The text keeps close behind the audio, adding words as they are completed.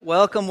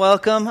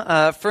Welcome.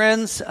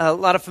 Friends, a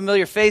lot of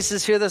familiar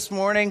faces here this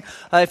morning.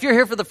 If you're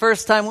here for the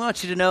first time, we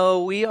want you to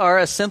know we are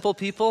a simple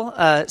people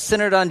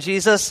centered on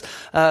Jesus.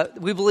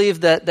 We believe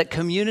that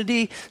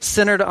community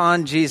centered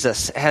on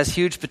Jesus has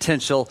huge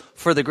potential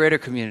for the greater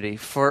community,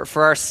 for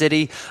our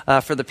city,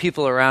 for the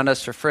people around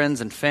us, for friends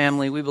and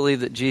family. We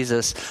believe that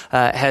Jesus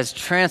has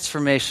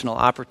transformational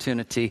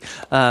opportunity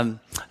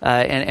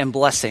and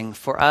blessing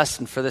for us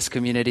and for this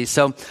community.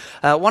 So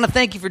I want to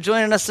thank you for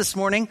joining us this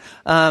morning.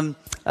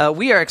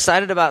 We are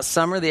excited about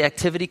summer, the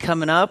activity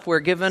coming up. We're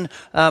giving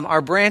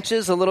our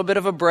branches a little bit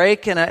of a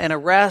break and a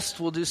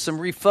rest. We'll do some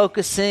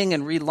refocusing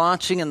and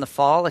relaunching in the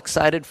fall.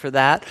 Excited for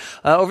that.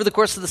 Over the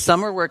course of the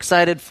summer, we're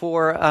excited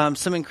for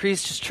some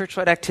increased just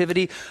church-wide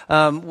activity.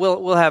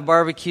 We'll have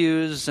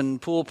barbecues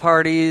and pool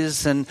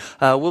parties, and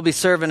we'll be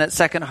serving at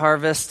Second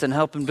Harvest and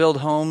helping build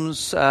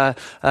homes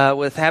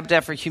with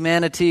Habitat for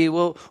Humanity.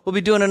 We'll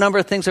be doing a number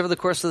of things over the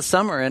course of the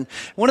summer. And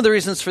one of the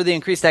reasons for the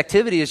increased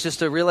activity is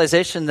just a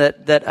realization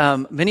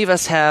that many of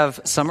us have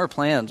summer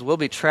plans. We'll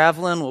be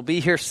traveling. We'll be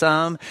here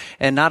some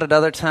and not at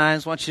other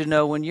times. I want you to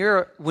know when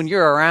you're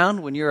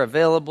around, when you're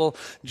available,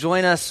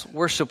 join us,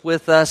 worship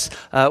with us.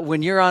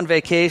 When you're on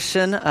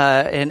vacation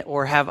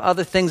or have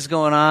other things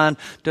going on,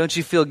 don't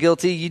you feel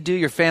guilty? You do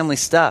your family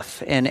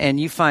stuff and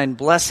you find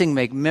blessing,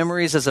 make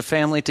memories as a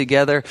family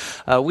together.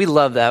 We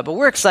love that. But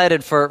we're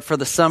excited for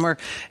the summer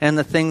and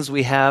the things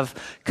we have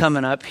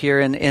coming up here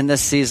in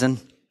this season.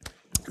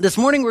 This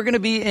morning we're going to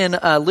be in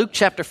Luke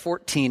chapter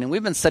 14, and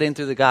we've been studying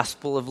through the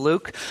Gospel of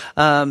Luke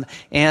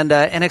and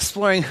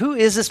exploring who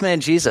is this man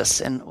Jesus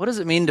and what does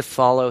it mean to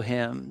follow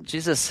him.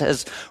 Jesus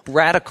has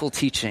radical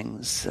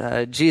teachings.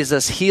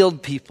 Jesus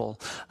healed people.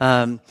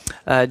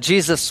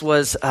 Jesus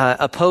was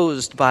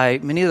opposed by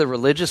many of the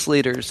religious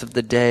leaders of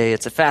the day.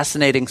 It's a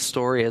fascinating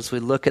story as we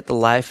look at the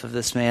life of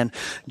this man,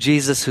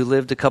 Jesus, who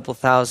lived a couple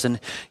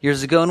thousand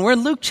years ago. And we're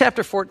in Luke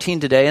chapter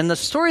 14 today, and the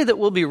story that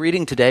we'll be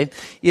reading today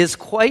is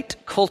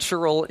quite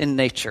cultural in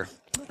nature.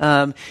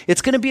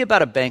 It's going to be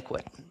about a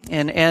banquet.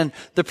 And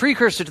the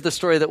precursor to the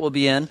story that we'll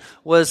be in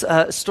was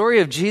a story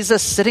of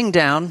Jesus sitting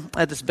down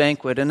at this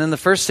banquet. And in the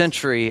first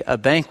century, a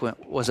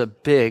banquet was a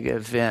big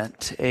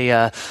event.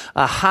 A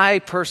high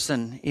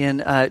person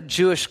in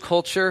Jewish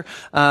culture,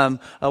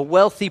 a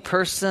wealthy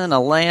person,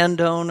 a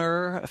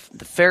landowner,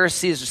 the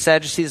Pharisees or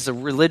Sadducees, the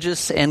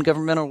religious and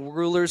governmental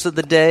rulers of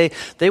the day,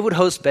 they would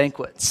host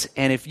banquets.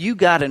 And if you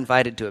got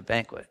invited to a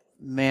banquet,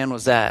 man,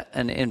 was that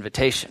an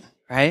invitation.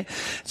 Right?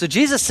 So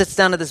Jesus sits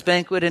down at this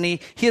banquet, and he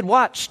had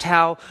watched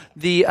how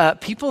the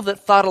people that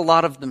thought a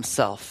lot of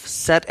themselves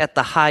sat at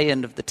the high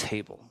end of the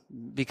table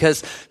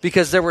because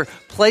there were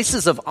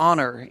places of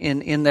honor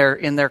in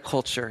their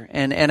culture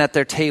and at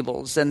their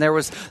tables, and there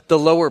was the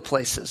lower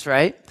places,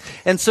 right?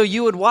 And so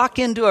you would walk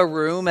into a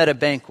room at a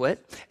banquet,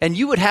 and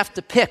you would have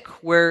to pick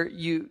where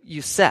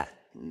you sat.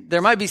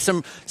 There might be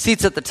some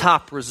seats at the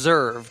top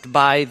reserved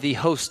by the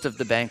host of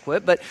the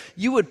banquet, but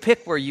you would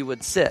pick where you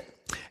would sit.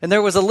 And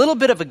there was a little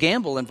bit of a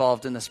gamble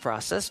involved in this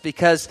process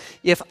because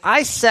if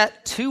I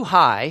sat too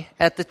high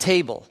at the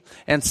table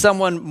and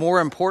someone more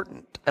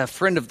important, a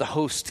friend of the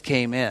host,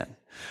 came in,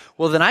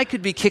 well, then I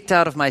could be kicked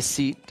out of my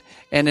seat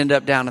and end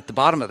up down at the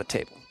bottom of the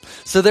table.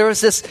 So there was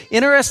this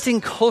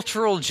interesting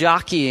cultural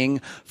jockeying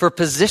for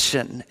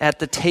position at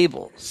the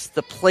tables,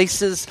 the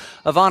places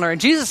of honor. And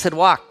Jesus had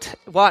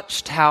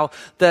watched how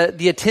the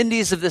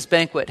attendees of this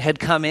banquet had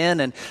come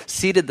in and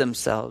seated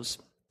themselves.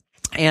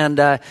 And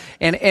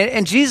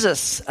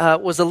Jesus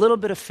was a little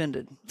bit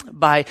offended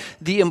by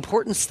the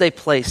importance they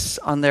place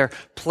on their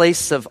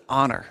place of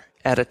honor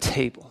at a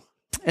table.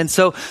 And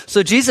so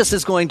Jesus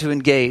is going to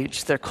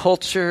engage their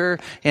culture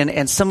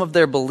and some of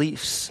their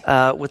beliefs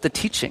with the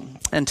teaching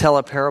and tell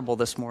a parable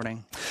this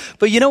morning.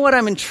 But you know what?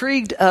 I'm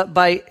intrigued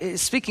by,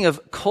 speaking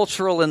of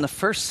cultural in the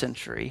first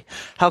century,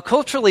 how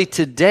culturally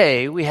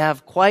today we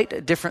have quite a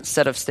different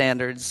set of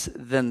standards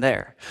than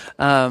there.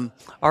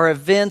 Our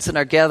events and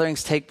our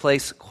gatherings take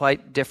place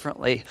quite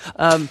differently.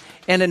 And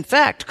in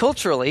fact,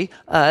 culturally,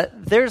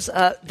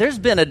 there's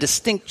been a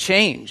distinct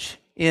change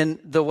in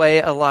the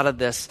way a lot of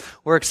this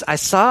works. I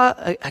saw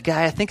a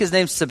guy, I think his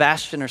name's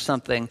Sebastian or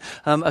something,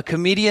 a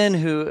comedian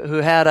who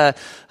had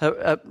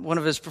one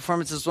of his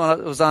performances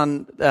was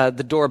on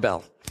the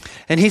doorbell.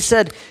 And he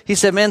said,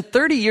 man,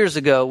 30 years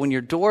ago when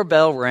your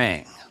doorbell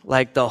rang,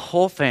 like the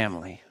whole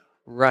family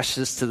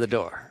rushes to the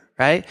door.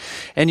 Right?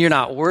 And you're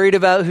not worried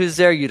about who's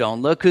there. You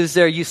don't look who's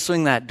there. You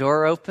swing that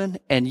door open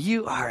and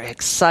you are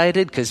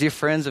excited because your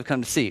friends have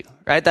come to see you.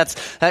 Right? That's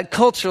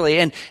culturally.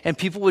 And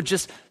people would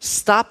just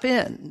stop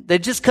in.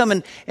 They'd just come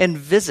and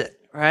visit.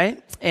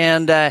 Right?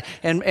 And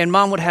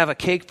mom would have a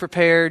cake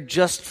prepared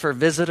just for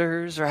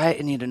visitors. Right?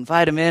 And you'd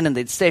invite them in and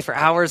they'd stay for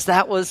hours.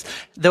 That was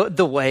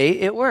the way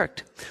it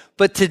worked.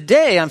 But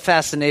today I'm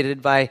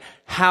fascinated by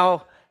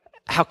how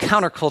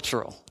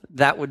countercultural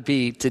that would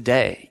be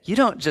today. You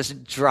don't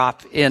just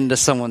drop into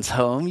someone's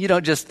home. You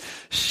don't just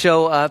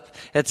show up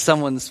at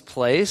someone's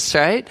place,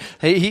 right?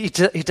 He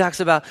talks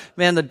about,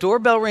 man, the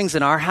doorbell rings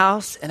in our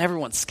house and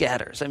everyone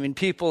scatters. I mean,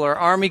 people are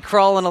army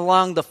crawling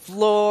along the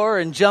floor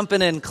and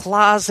jumping in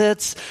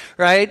closets,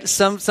 right?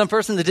 Some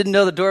person that didn't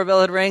know the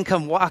doorbell had rang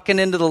come walking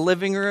into the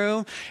living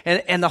room,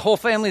 and the whole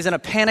family's in a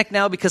panic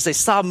now because they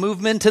saw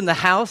movement in the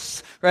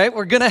house, right?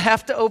 We're going to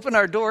have to open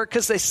our door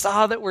because they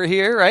saw that we're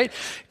here, right?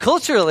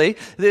 Culturally,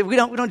 we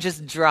don't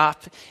just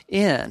drop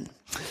in.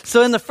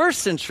 So in the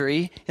first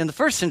century,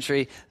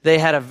 they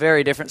had a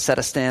very different set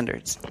of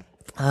standards.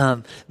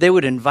 They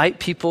would invite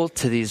people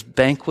to these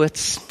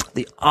banquets.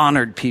 The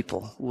honored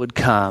people would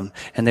come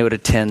and they would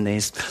attend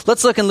these.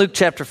 Let's look in Luke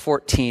chapter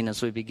 14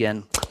 as we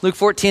begin. Luke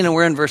 14, and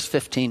we're in verse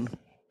 15.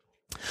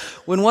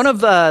 When one of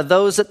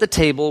those at the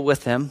table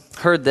with him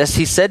heard this,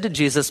 he said to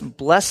Jesus,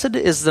 "Blessed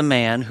is the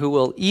man who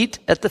will eat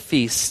at the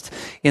feast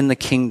in the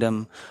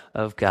kingdom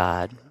of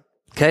God."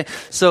 Okay,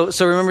 so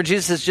remember,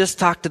 Jesus has just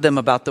talked to them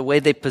about the way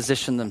they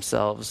position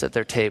themselves at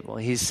their table.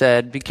 He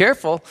said, be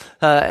careful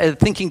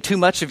thinking too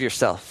much of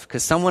yourself,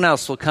 because someone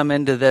else will come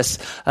into this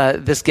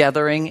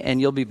gathering and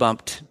you'll be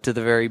bumped to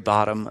the very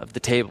bottom of the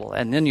table,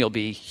 and then you'll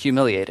be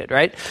humiliated,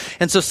 right?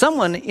 And so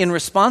someone, in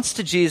response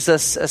to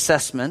Jesus'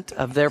 assessment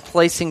of their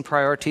placing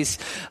priorities,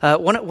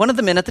 one of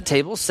the men at the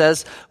table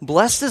says,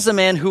 "Blessed is the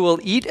man who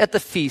will eat at the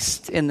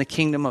feast in the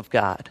kingdom of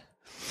God."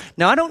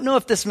 Now, I don't know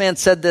if this man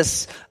said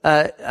this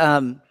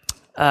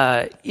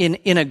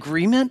in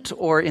agreement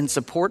or in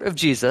support of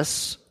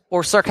Jesus,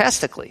 or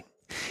sarcastically.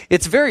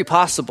 It's very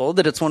possible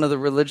that it's one of the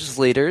religious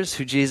leaders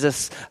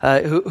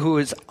who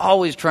is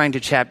always trying to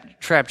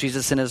trap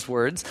Jesus in his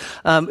words,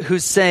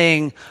 who's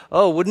saying,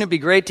 "Oh, wouldn't it be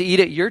great to eat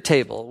at your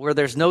table where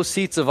there's no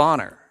seats of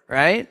honor,"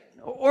 right?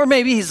 Or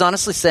maybe he's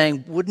honestly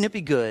saying, wouldn't it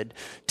be good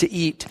to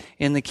eat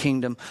in the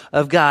kingdom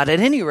of God? At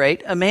any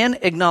rate, a man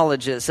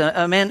acknowledges,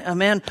 a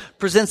man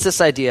presents this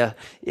idea,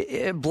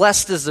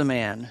 blessed is the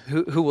man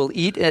who will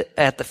eat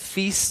at the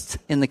feast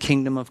in the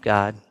kingdom of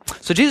God.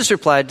 So Jesus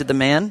replied to the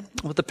man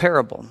with a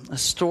parable, a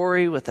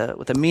story with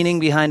a meaning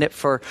behind it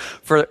for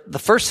the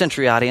first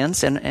century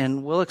audience,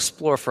 and we'll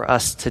explore for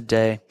us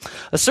today.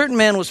 A certain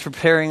man was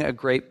preparing a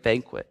great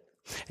banquet,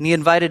 and he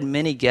invited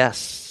many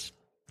guests.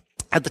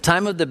 At the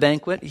time of the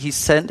banquet, he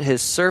sent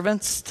his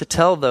servants to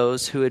tell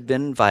those who had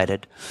been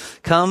invited,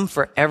 "Come,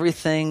 for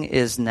everything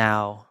is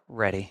now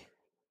ready."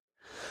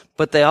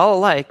 But they all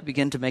alike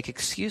began to make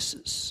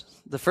excuses.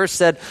 The first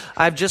said,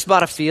 "I've just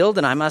bought a field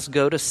and I must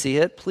go to see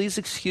it. Please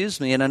excuse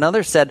me." And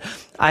another said,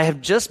 "I have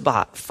just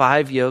bought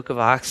 5 yoke of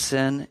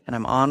oxen and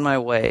I'm on my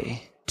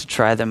way to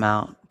try them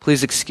out.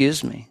 Please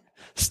excuse me."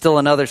 Still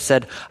another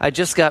said, "I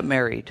just got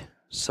married,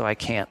 so I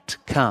can't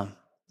come."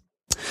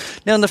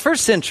 Now, in the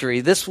first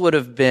century, this would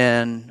have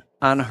been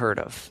unheard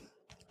of,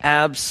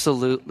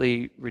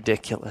 absolutely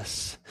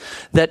ridiculous.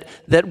 That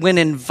when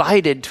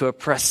invited to a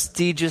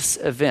prestigious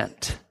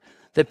event,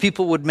 that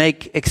people would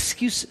make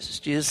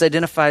excuses. Jesus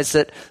identifies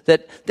that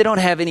they don't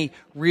have any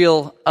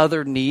real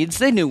other needs.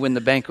 They knew when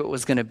the banquet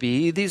was going to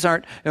be. These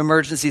aren't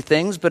emergency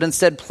things, but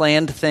instead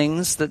planned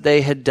things that they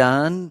had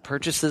done,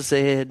 purchases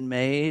they had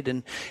made.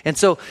 And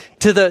so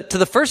to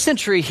the first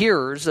century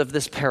hearers of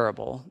this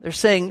parable, they're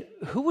saying,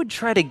 who would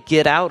try to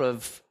get out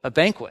of a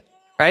banquet,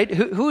 right?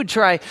 Who would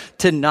try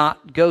to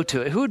not go to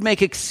it? Who would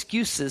make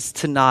excuses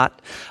to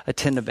not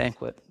attend a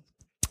banquet?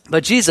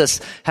 But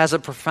Jesus has a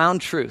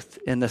profound truth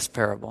in this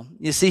parable.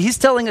 You see, he's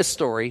telling a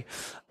story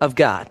of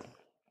God,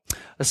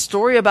 a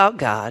story about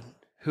God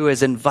who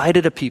has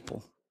invited a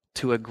people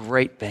to a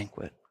great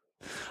banquet,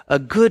 a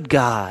good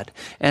God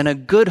and a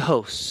good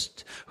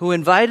host who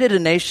invited a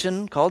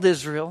nation called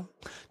Israel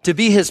to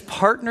be his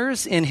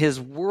partners in his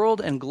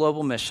world and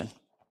global mission.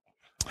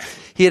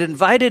 He had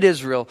invited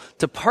Israel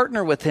to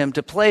partner with him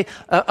to play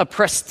a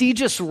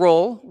prestigious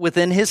role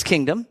within his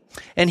kingdom,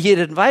 and he had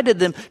invited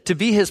them to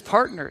be his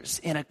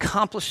partners in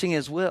accomplishing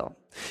his will.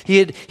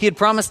 He had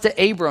promised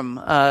to Abram,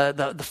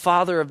 the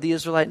father of the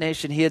Israelite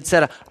nation, he had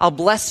said, "I'll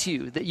bless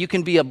you, that you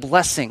can be a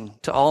blessing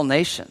to all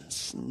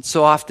nations." And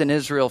so often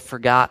Israel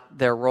forgot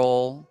their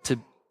role to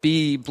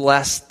be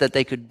blessed, that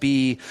they could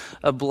be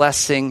a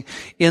blessing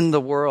in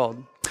the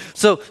world.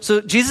 So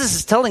Jesus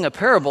is telling a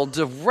parable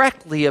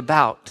directly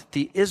about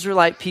the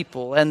Israelite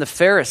people and the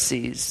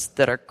Pharisees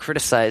that are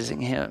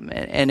criticizing him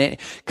and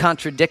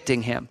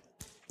contradicting him.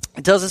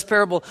 He tells this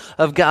parable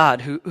of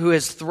God who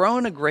has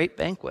thrown a great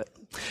banquet.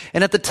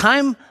 And at the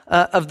time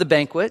of the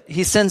banquet,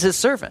 he sends his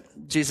servant.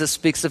 Jesus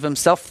speaks of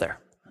himself there.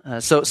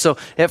 So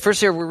at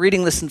first here, we're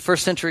reading this in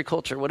first century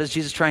culture. What is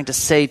Jesus trying to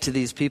say to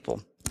these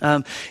people?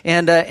 And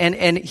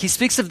he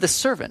speaks of the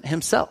servant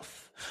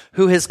himself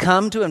who has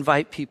come to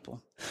invite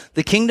people.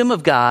 The kingdom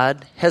of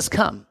God has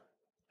come.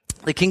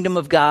 The kingdom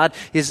of God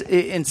is,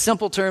 in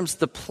simple terms,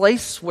 the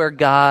place where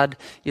God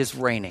is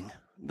reigning.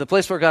 the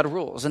place where God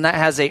rules. And that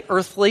has a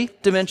earthly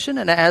dimension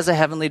and it has a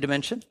heavenly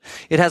dimension.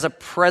 It has a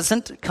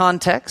present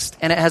context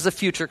and it has a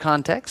future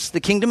context. The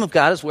kingdom of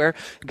God is where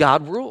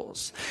God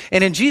rules.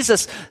 And in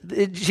Jesus'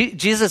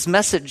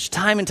 message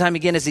time and time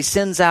again as he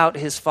sends out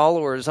his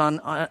followers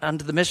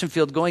onto the mission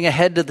field, going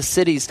ahead to the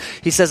cities,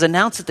 he says,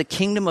 announce that the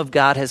kingdom of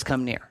God has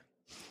come near.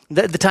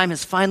 The time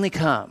has finally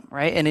come,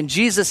 right? And in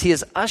Jesus, he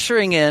is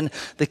ushering in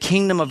the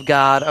kingdom of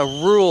God, a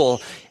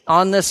rule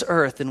on this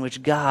earth in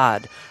which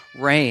God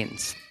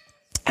reigns.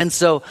 And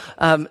so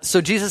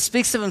Jesus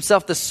speaks of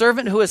himself, the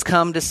servant who has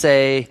come to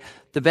say,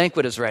 the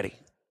banquet is ready.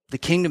 The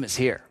kingdom is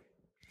here.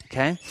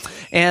 Okay?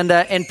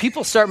 And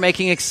people start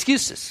making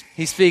excuses.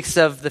 He speaks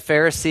of the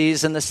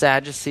Pharisees and the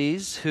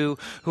Sadducees who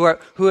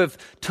have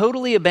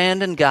totally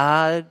abandoned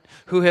God,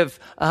 who have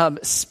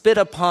spit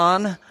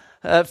upon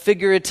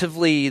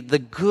figuratively the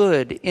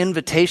good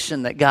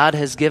invitation that God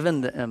has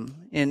given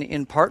them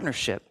in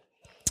partnership.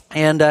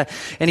 And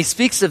he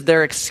speaks of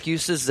their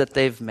excuses that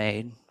they've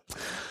made.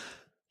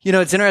 You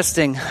know, it's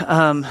interesting,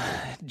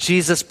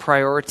 Jesus'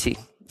 priority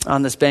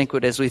on this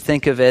banquet as we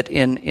think of it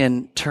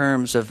in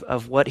terms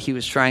of what he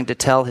was trying to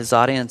tell his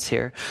audience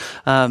here.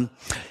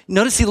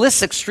 Notice he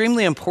lists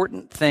extremely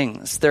important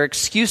things. Their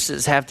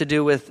excuses have to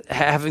do with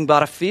having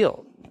bought a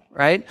field.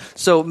 Right?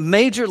 So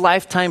major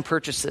lifetime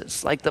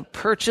purchases, like the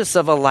purchase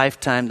of a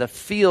lifetime, the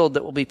field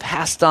that will be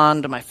passed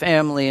on to my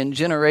family and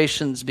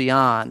generations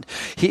beyond.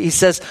 He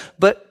says,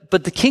 but the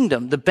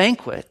kingdom, the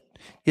banquet,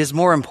 is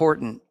more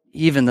important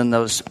even than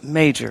those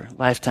major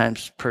lifetime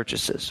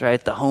purchases,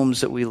 right? The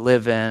homes that we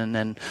live in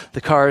and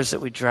the cars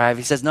that we drive.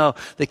 He says, no,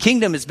 the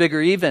kingdom is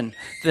bigger even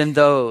than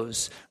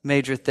those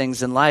major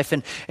things in life.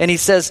 And he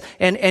says,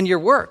 and your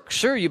work,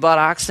 sure, you bought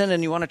oxen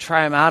and you want to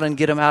try them out and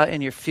get them out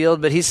in your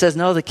field, but he says,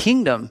 no, the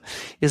kingdom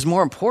is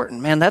more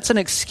important. Man, that's an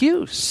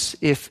excuse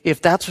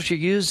if that's what you're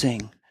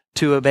using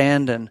to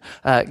abandon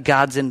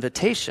God's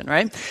invitation,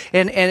 right?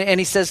 And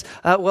he says,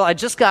 well, I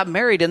just got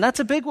married, and that's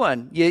a big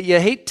one. You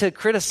hate to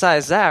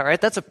criticize that, right?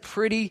 That's a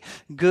pretty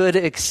good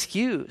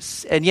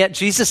excuse. And yet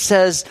Jesus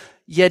says,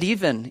 yet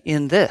even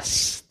in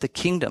this, the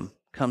kingdom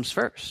comes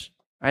first,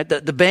 right?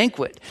 The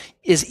banquet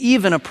is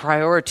even a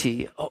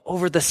priority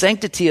over the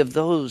sanctity of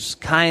those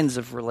kinds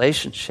of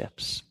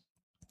relationships.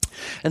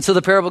 And so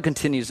the parable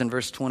continues in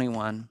verse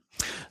 21.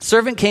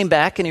 Servant came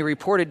back and he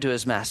reported to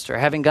his master,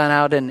 having gone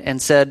out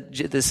and said,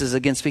 this is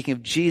again speaking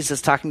of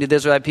Jesus talking to the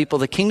Israelite people,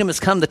 the kingdom has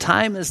come, the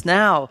time is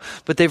now,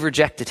 but they've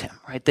rejected him,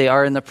 right? They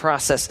are in the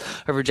process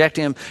of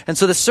rejecting him. And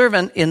so the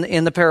servant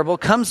in the parable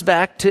comes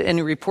back and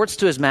he reports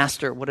to his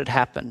master what had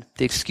happened,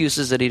 the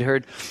excuses that he'd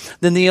heard.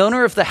 Then the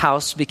owner of the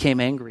house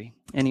became angry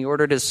and he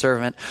ordered his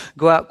servant,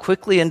 go out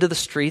quickly into the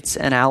streets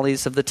and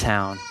alleys of the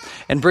town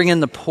and bring in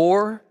the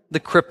poor, the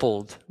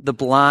crippled, the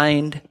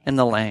blind, and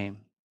the lame.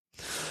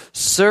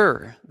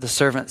 Sir, the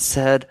servant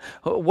said,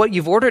 what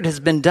you've ordered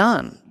has been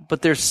done,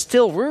 but there's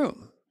still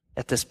room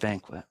at this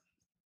banquet.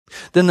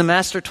 Then the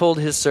master told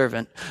his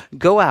servant,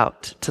 go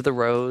out to the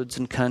roads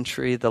and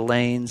country, the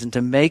lanes, and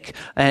make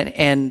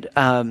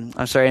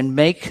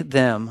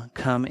them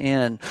come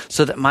in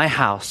so that my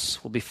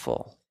house will be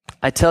full.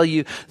 I tell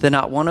you that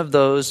not one of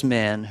those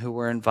men who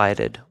were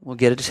invited will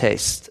get a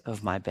taste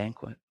of my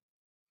banquet.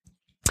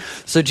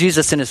 So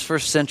Jesus in this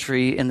first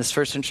century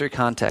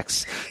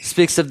context,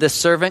 speaks of this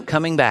servant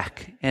coming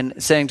back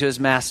and saying to his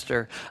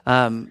master,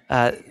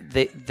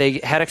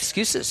 they had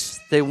excuses.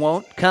 They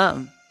won't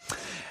come.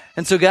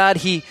 And so God,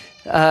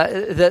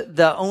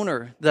 the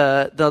owner,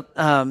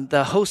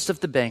 the host of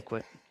the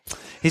banquet,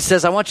 he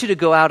says, I want you to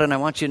go out and I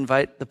want you to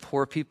invite the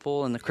poor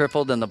people and the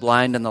crippled and the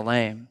blind and the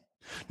lame.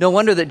 No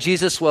wonder that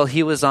Jesus, while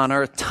he was on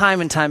earth,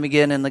 time and time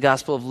again in the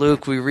Gospel of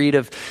Luke, we read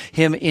of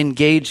him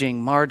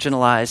engaging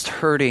marginalized,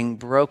 hurting,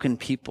 broken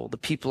people, the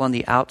people on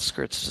the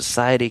outskirts of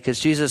society, because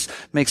Jesus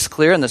makes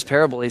clear in this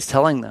parable, he's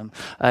telling them,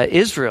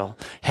 Israel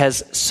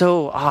has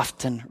so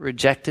often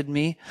rejected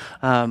me.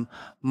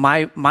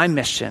 My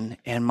mission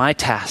and my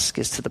task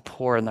is to the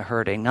poor and the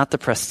hurting, not the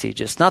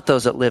prestigious, not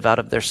those that live out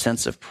of their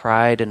sense of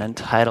pride and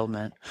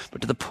entitlement,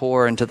 but to the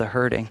poor and to the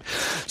hurting.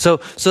 So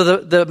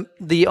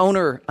the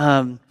owner,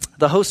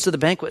 the host of the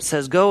banquet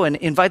says, go and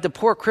invite the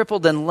poor,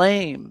 crippled, and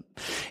lame.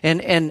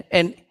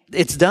 And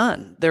it's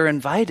done. They're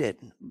invited.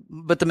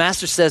 But the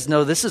master says,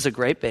 no, this is a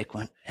great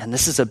banquet, and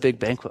this is a big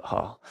banquet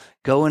hall.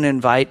 Go and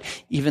invite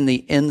even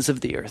the ends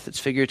of the earth. It's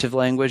figurative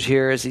language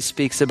here as he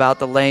speaks about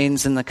the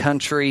lanes in the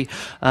country,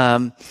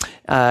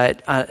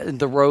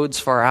 the roads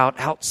far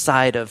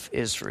outside of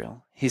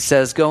Israel. He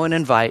says, go and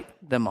invite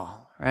them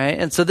all. Right?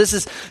 And so this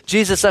is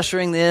Jesus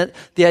ushering the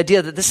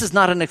idea that this is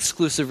not an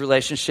exclusive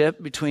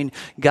relationship between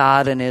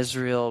God and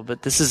Israel,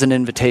 but this is an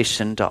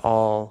invitation to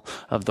all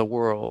of the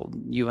world.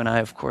 You and I,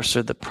 of course,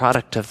 are the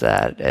product of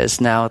that,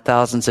 as now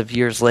thousands of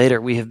years later,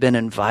 we have been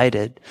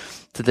invited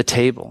to the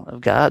table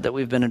of God, that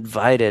we've been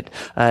invited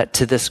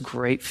to this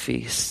great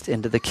feast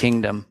into the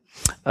kingdom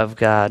of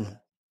God.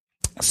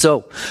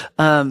 So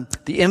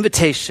the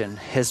invitation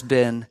has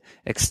been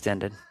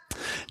extended.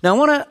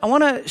 Now, I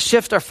want to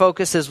shift our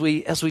focus as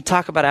we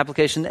talk about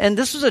application. And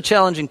this was a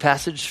challenging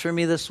passage for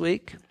me this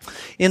week.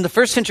 In the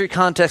first century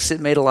context, it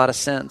made a lot of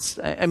sense.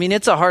 I mean,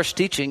 it's a harsh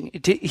teaching.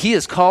 He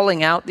is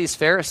calling out these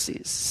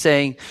Pharisees,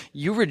 saying,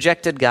 "You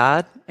rejected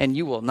God, and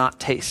you will not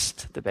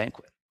taste the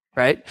banquet."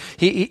 Right?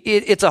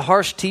 It's a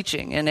harsh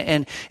teaching,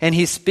 and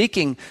he's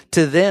speaking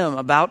to them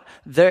about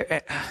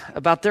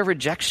their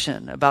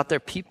rejection, about their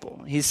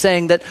people. He's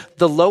saying that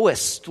the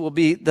lowest will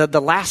be the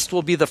last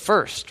will be the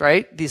first.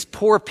 Right? These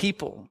poor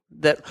people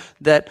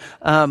that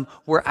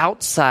were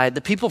outside,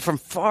 the people from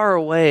far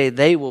away,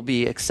 they will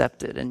be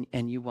accepted,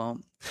 and you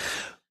won't.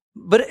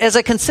 But as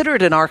I consider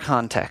it in our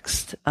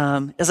context,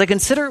 as I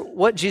consider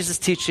what Jesus'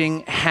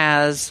 teaching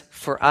has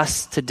for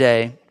us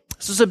today,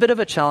 this is a bit of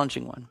a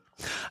challenging one.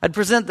 I'd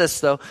present this,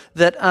 though,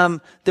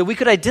 that we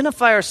could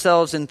identify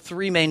ourselves in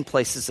three main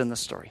places in the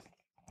story.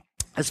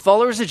 As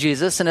followers of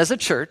Jesus and as a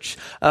church,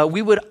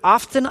 we would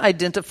often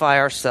identify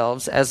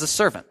ourselves as a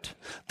servant,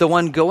 the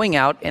one going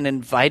out and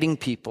inviting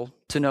people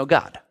to know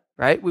God.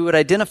 Right? We would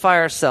identify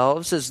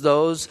ourselves as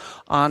those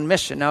on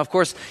mission. Now, of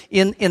course,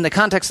 in the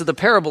context of the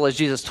parable as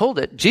Jesus told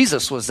it,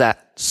 Jesus was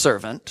that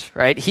servant,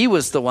 right? He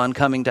was the one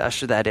coming to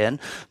usher that in.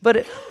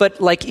 But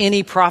like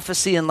any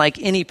prophecy and like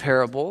any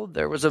parable,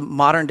 there was a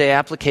modern day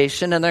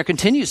application, and there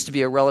continues to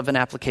be a relevant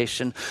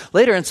application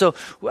later. And so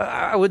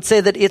I would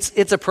say that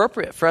it's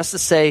appropriate for us to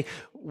say,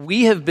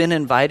 we have been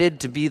invited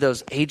to be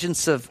those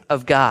agents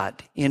of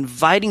God,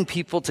 inviting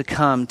people to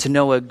come to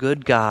know a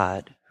good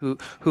God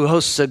who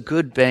hosts a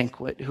good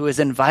banquet, who has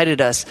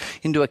invited us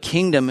into a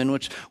kingdom in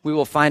which we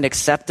will find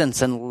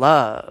acceptance and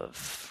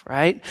love,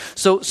 right?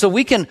 So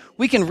we can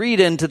read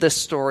into this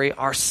story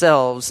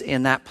ourselves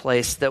in that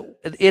place, that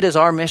it is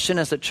our mission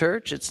as a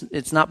church.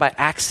 It's not by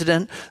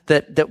accident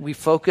that we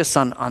focus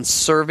on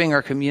serving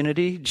our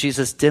community.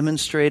 Jesus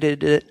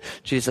demonstrated it.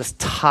 Jesus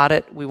taught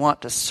it. We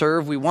want to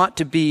serve. We want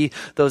to be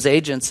those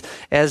agents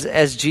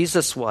as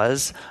Jesus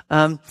was.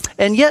 And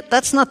yet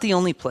that's not the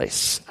only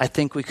place I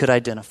think we could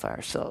identify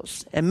ourselves.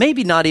 And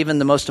maybe not even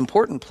the most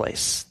important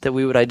place that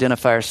we would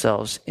identify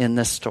ourselves in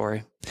this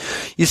story.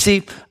 You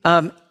see,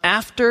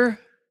 after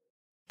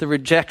the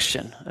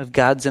rejection of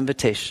God's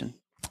invitation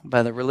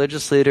by the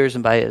religious leaders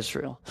and by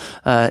Israel,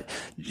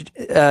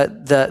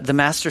 the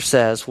master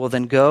says, well,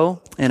 then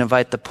go and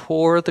invite the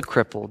poor, the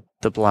crippled,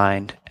 the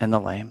blind, and the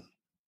lame.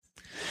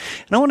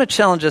 And I want to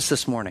challenge us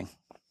this morning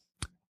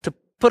to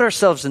put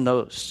ourselves in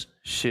those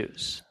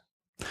shoes.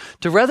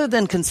 To rather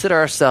than consider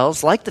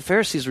ourselves, like the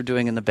Pharisees were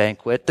doing in the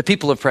banquet, the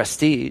people of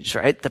prestige,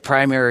 right? The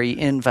primary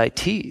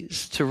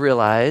invitees, to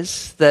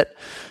realize that,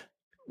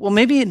 well,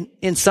 maybe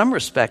in some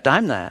respect,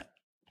 I'm that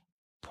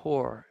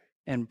poor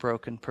and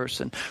broken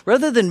person.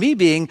 Rather than me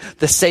being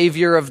the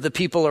savior of the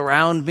people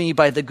around me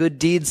by the good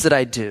deeds that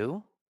I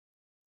do,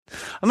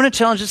 I'm going to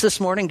challenge us this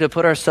morning to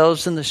put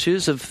ourselves in the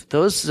shoes of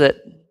those that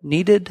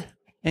needed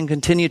and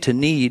continue to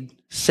need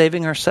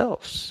saving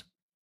ourselves.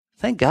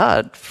 Thank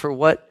God for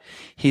what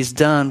He's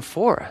done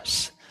for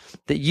us,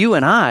 that you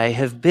and I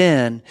have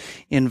been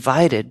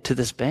invited to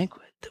this banquet.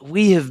 That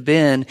we have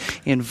been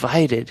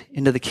invited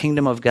into the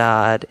kingdom of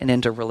God and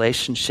into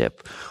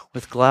relationship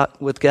with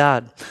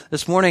God.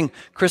 This morning,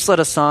 Chris led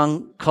a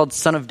song called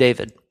Son of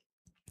David.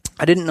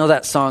 I didn't know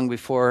that song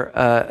before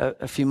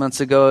a few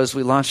months ago as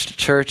we launched a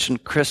church,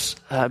 and Chris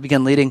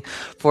began leading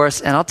for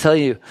us. And I'll tell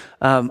you,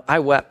 I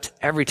wept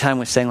every time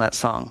we sang that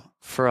song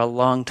for a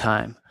long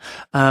time.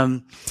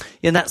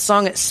 In that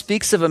song, it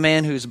speaks of a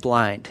man who's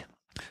blind,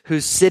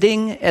 who's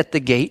sitting at the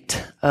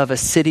gate of a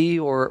city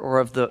or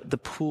of the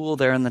pool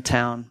there in the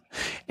town.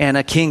 And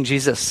a King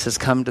Jesus has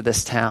come to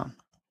this town.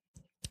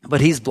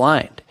 But he's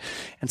blind,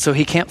 and so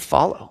he can't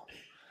follow,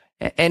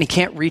 and he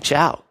can't reach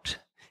out.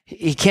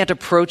 He can't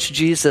approach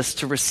Jesus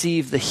to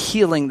receive the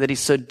healing that he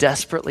so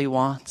desperately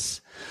wants.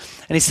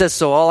 And he says,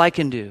 so all I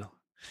can do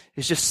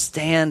is just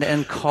stand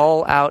and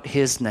call out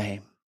his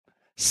name.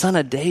 Son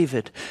of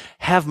David,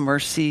 have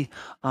mercy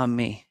on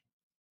me.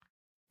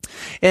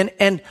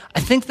 And I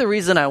think the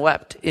reason I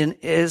wept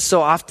is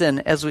so often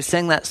as we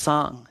sang that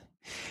song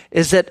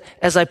is that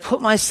as I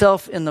put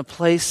myself in the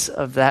place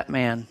of that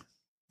man,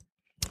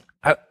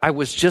 I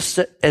was just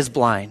as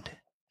blind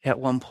at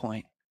one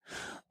point.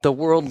 The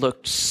world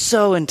looked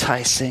so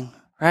enticing,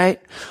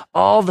 right?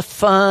 All the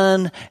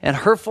fun and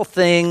hurtful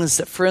things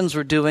that friends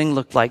were doing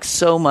looked like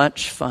so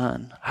much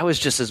fun. I was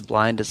just as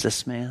blind as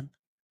this man.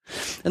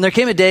 And there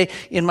came a day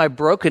in my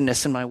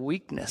brokenness and my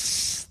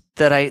weakness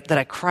that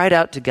I cried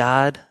out to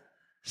God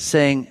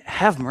saying,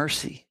 have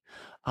mercy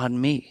on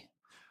me,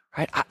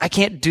 right? I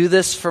can't do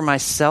this for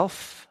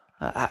myself.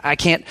 I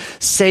can't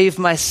save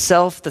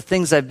myself. The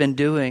things I've been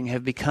doing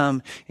have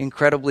become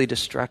incredibly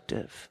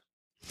destructive.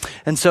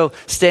 And so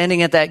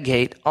standing at that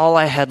gate, all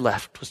I had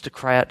left was to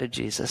cry out to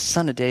Jesus,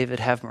 Son of David,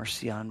 have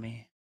mercy on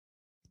me.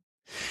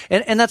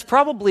 And that's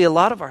probably a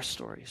lot of our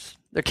stories.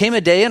 There came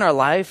a day in our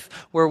life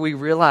where we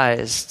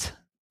realized,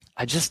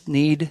 I just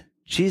need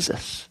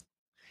Jesus.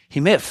 He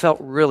may have felt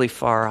really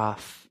far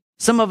off.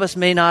 Some of us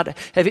may not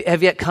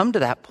have yet come to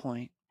that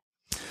point.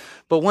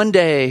 But one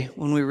day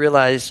when we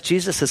realize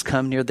Jesus has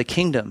come near, the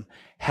kingdom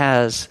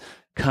has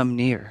come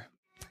near,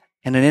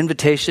 and an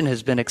invitation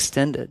has been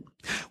extended.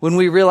 When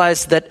we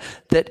realize that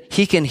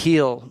he can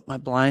heal my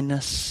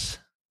blindness,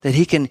 that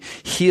he can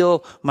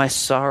heal my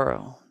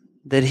sorrow,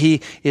 that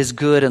he is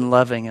good and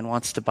loving and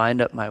wants to bind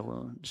up my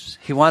wounds.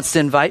 He wants to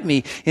invite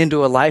me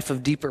into a life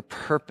of deeper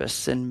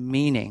purpose and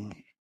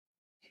meaning.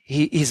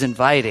 He's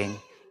inviting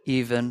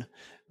even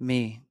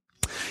me.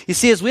 You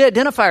see, as we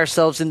identify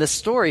ourselves in this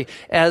story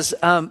as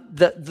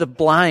the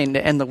blind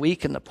and the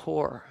weak and the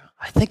poor,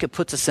 I think it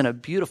puts us in a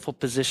beautiful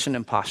position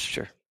and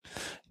posture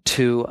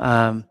to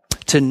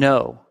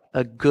know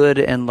a good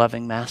and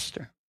loving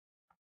master.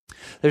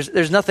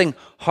 There's nothing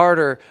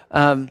harder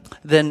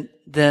than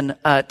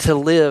to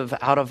live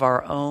out of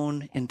our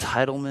own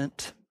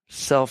entitlement,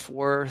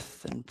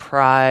 self-worth, and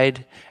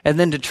pride, and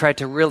then to try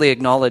to really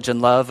acknowledge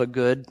and love a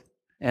good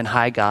and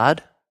high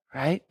God,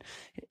 right?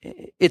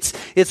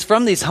 It's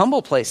from these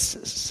humble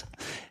places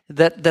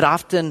that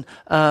often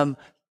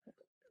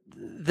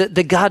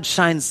that God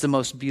shines the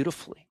most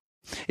beautifully.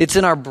 It's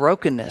in our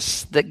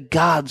brokenness that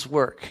God's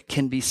work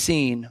can be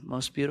seen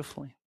most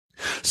beautifully.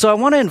 So I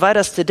want to invite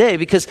us today,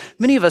 because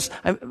many of us,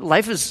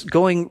 life is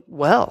going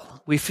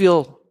well. We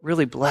feel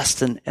really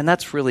blessed, and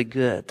that's really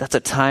good. That's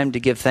a time to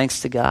give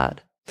thanks to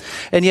God.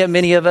 And yet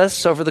many of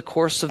us, over the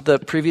course of the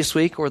previous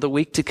week or the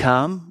week to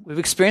come, we've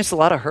experienced a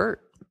lot of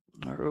hurt.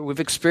 Or we've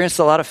experienced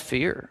a lot of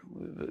fear.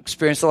 We've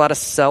experienced a lot of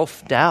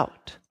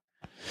self-doubt.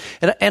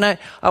 And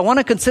I want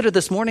to consider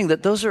this morning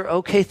that those are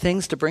okay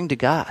things to bring to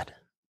God.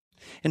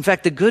 In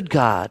fact, the good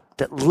God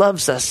that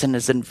loves us and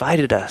has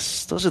invited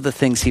us, those are the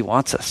things he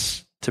wants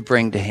us to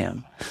bring to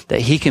him,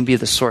 that he can be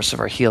the source of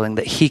our healing,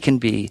 that he can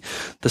be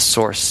the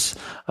source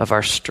of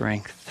our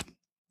strength.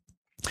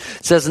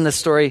 It says in this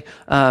story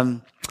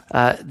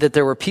that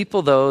there were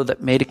people, though,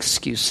 that made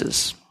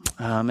excuses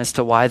as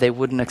to why they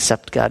wouldn't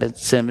accept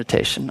God's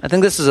invitation. I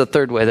think this is a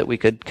third way that we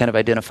could kind of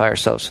identify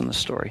ourselves from the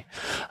story.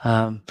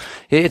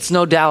 It's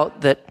no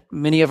doubt that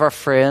many of our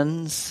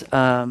friends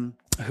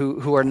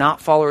who are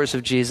not followers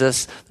of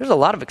Jesus, there's a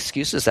lot of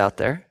excuses out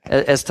there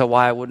as to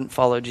why I wouldn't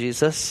follow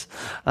Jesus.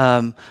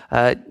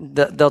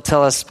 They'll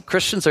tell us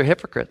Christians are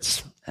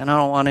hypocrites, and I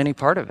don't want any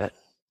part of it.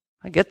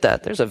 I get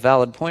that. There's a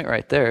valid point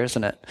right there,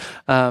 isn't it?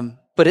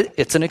 But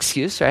it's an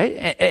excuse,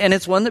 right? And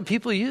it's one that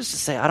people use to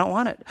say, I don't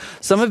want it.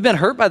 Some have been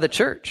hurt by the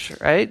church,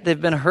 right? They've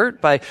been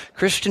hurt by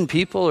Christian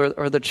people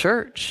or the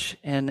church,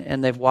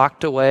 and they've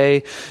walked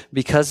away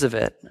because of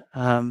it.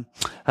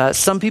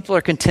 Some people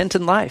are content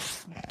in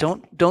life,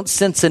 don't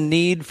sense a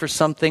need for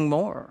something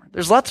more.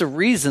 There's lots of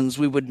reasons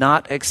we would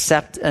not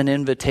accept an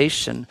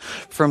invitation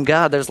from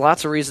God. There's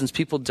lots of reasons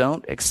people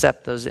don't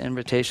accept those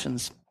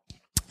invitations.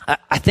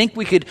 I think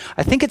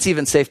it's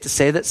even safe to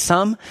say that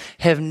some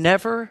have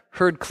never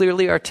heard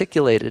clearly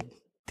articulated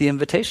the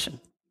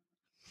invitation.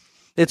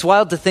 It's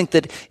wild to think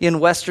that in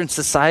Western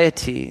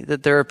society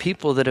that there are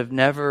people that have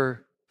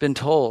never been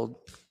told,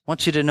 I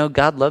want you to know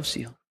God loves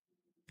you.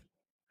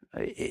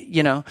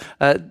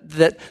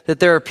 That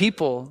there are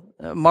people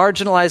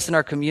marginalized in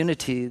our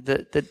community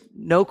that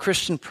no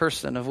Christian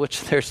person, of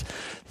which there's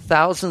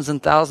thousands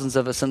and thousands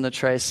of us in the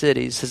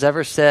Tri-Cities, has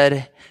ever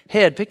said,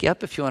 hey, I'd pick you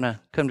up if you want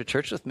to come to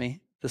church with me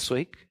this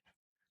week.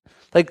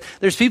 Like,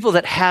 there's people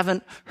that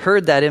haven't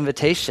heard that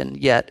invitation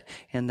yet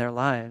in their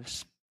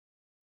lives.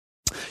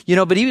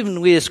 But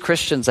even we as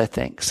Christians, I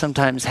think,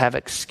 sometimes have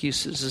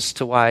excuses as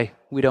to why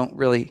we don't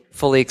really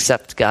fully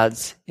accept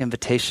God's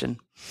invitation.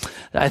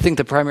 I think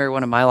the primary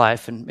one in my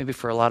life, and maybe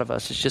for a lot of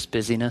us, is just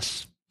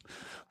busyness.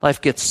 Life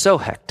gets so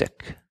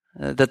hectic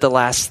that the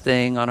last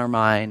thing on our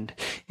mind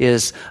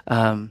is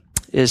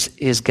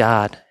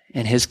God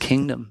and his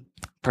kingdom,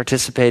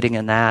 participating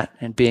in that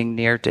and being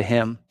near to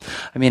him.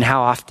 I mean,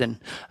 how often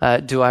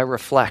do I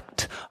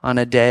reflect on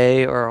a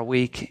day or a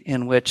week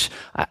in which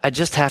I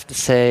just have to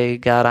say,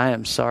 God, I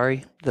am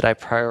sorry that I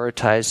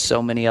prioritized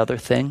so many other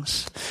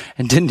things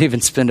and didn't even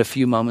spend a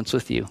few moments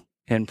with you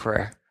in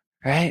prayer,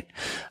 right?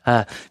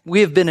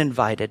 We have been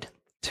invited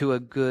to a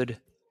good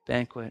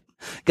banquet.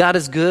 God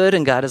is good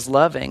and God is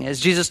loving. As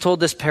Jesus told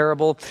this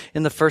parable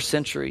in the first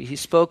century, he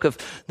spoke of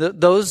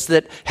those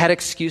that had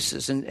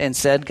excuses and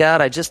said,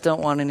 God, I just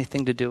don't want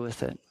anything to do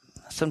with it.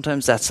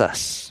 Sometimes that's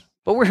us.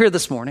 But we're here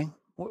this morning.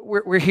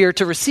 We're here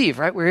to receive,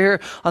 right? We're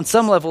here on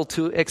some level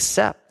to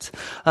accept.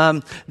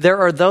 There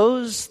are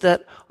those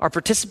that are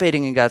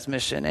participating in God's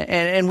mission,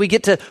 and we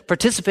get to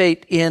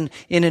participate in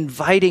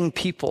inviting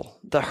people,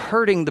 the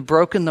hurting, the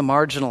broken, the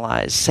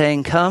marginalized,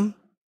 saying, come,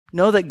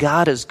 know that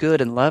God is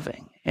good and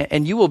loving.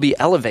 And you will be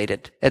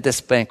elevated at this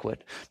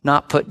banquet,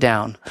 not put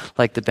down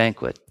like the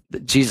banquet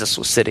that Jesus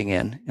was sitting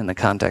in the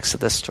context of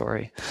this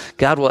story.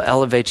 God will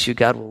elevate you.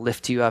 God will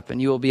lift you up, and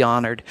you will be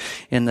honored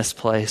in this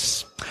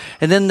place.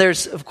 And then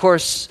there's, of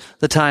course,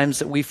 the times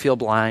that we feel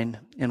blind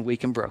and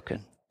weak and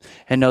broken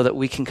and know that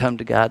we can come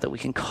to God, that we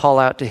can call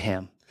out to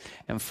him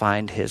and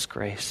find his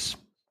grace.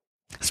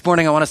 This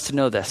morning, I want us to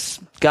know this.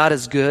 God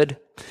is good.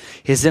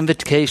 His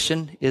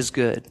invitation is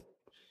good.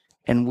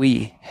 And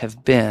we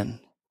have been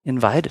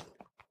invited.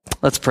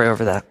 Let's pray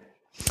over that.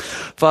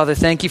 Father,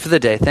 thank you for the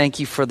day. Thank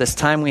you for this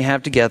time we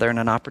have together and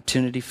an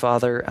opportunity,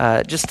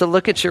 Father, just to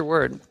look at your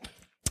word.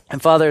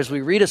 And Father, as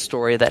we read a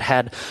story that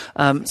had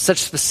such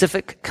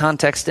specific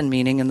context and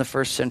meaning in the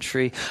first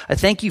century, I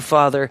thank you,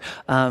 Father,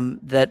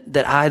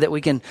 that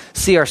we can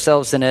see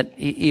ourselves in it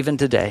even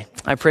today.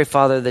 I pray,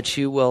 Father, that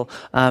you will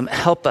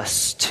help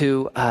us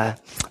to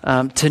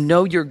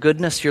know your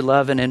goodness, your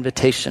love, and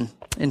invitation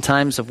in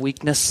times of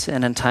weakness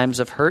and in times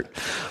of hurt.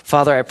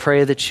 Father, I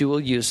pray that you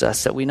will use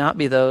us, that we not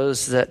be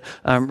those that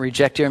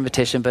reject your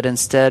invitation, but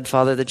instead,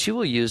 Father, that you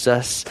will use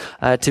us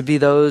to be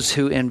those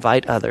who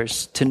invite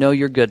others to know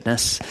your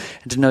goodness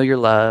and to know your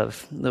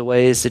love, the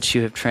ways that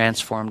you have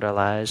transformed our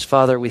lives.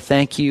 Father, we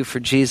thank you for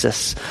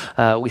Jesus.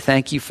 We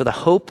thank you for the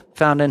hope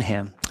found in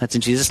him. That's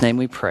in Jesus' name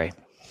we pray.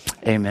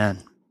 Amen.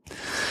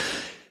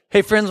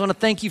 Hey friends, I want to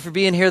thank you for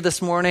being here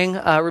this morning.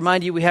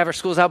 Remind you we have our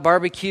Schools Out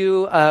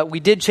barbecue. We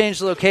did change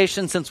the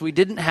location since we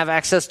didn't have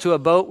access to a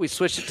boat. We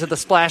switched it to the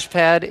splash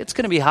pad. It's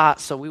going to be hot,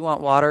 so we want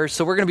water.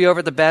 So we're going to be over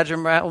at the Badger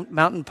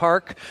Mountain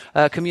Park,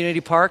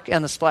 Community Park,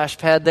 and the splash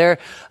pad there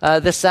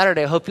this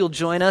Saturday. I hope you'll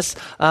join us.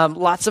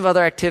 Lots of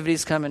other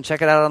activities. Come and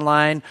check it out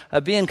online.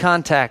 Be in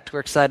contact.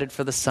 We're excited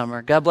for the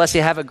summer. God bless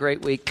you. Have a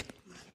great week.